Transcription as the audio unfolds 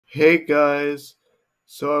Hey guys,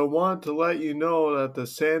 so I want to let you know that the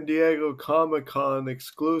San Diego Comic-Con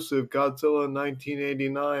exclusive Godzilla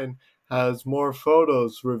 1989 has more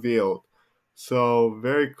photos revealed. So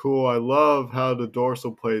very cool. I love how the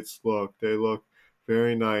dorsal plates look. They look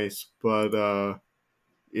very nice, but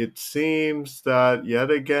it seems that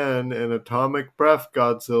yet again an atomic breath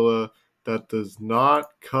Godzilla that does not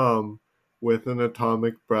come with an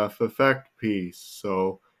atomic breath effect piece.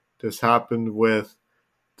 So this happened with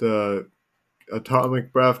the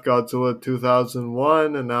Atomic Breath Godzilla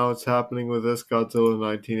 2001, and now it's happening with this Godzilla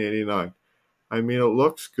 1989. I mean, it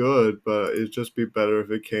looks good, but it'd just be better if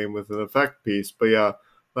it came with an effect piece. But yeah,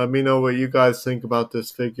 let me know what you guys think about this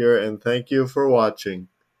figure, and thank you for watching.